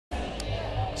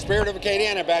Spirit of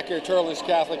Acadiana back here at Teurlings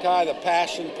Catholic High. The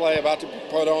passion play about to be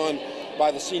put on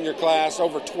by the senior class.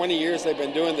 Over 20 years they've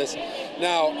been doing this.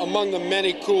 Now, among the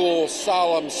many cool,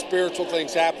 solemn, spiritual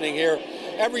things happening here,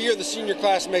 every year the senior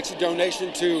class makes a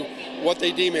donation to what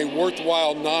they deem a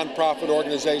worthwhile nonprofit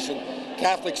organization.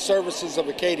 Catholic Services of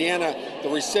Acadiana, the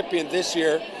recipient this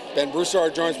year. Ben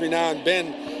Broussard joins me now. And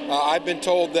Ben, I've been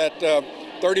told that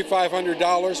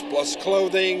 $3,500 plus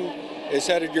clothing is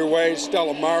headed your way.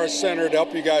 Stella Maris Center to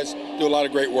help you guys do a lot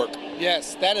of great work.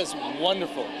 Yes, that is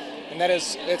wonderful, and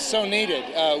it's so needed.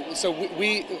 So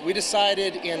we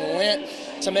decided in Lent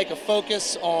to make a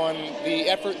focus on the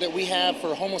effort that we have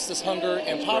for homelessness, hunger,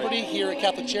 and poverty here at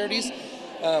Catholic Charities.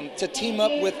 To team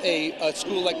up with a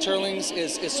school like Teurlings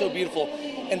is so beautiful,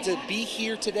 and to be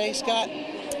here today, Scott,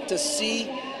 to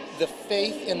see the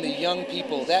faith in the young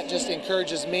people, that just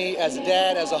encourages me as a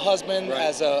dad, as a husband,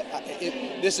 right.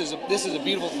 This is a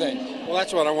beautiful thing. Well,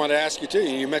 that's what I want to ask you too.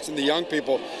 You mentioned the young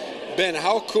people. Ben,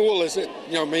 how cool is it,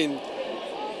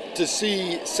 to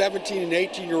see 17 and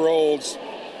 18-year-olds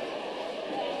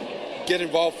get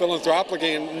involved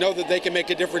philanthropically and know that they can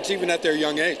make a difference even at their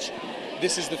young age?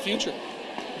 This is the future.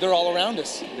 They're all around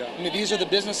us. Yeah. I mean, these are the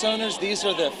business owners. These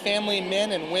are the family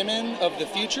men and women of the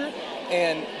future.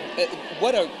 And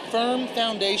what a firm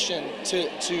foundation to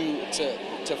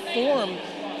form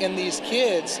in these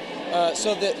kids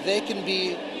so that they can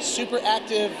be super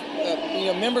active,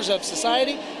 members of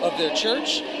society, of their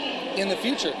church in the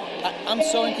future. I'm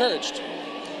so encouraged.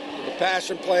 The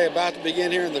passion play about to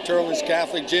begin here in the Teurlings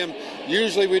Catholic Gym.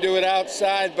 Usually we do it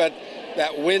outside, but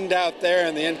that wind out there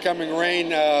and the incoming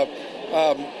rain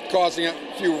causing a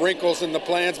few wrinkles in the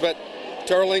plans, but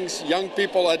Teurlings, young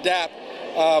people adapt.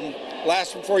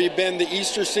 Last before you, Ben, the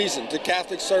Easter season to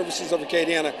Catholic Services of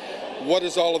Acadiana. What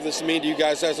does all of this mean to you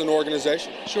guys as an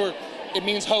organization? Sure, it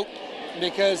means hope,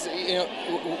 because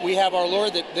we have our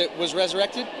Lord that was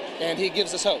resurrected, and He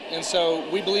gives us hope. And so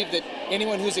we believe that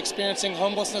anyone who's experiencing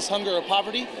homelessness, hunger, or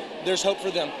poverty, there's hope for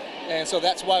them. And so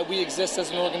that's why we exist as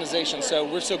an organization. So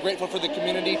we're so grateful for the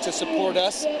community to support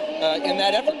us in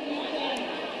that effort.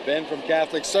 Ben from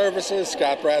Catholic Services,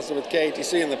 Scott Brazda with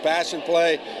KATC, and the passion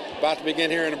play about to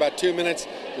begin here in about 2 minutes.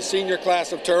 The senior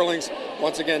class of Teurlings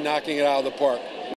once again knocking it out of the park.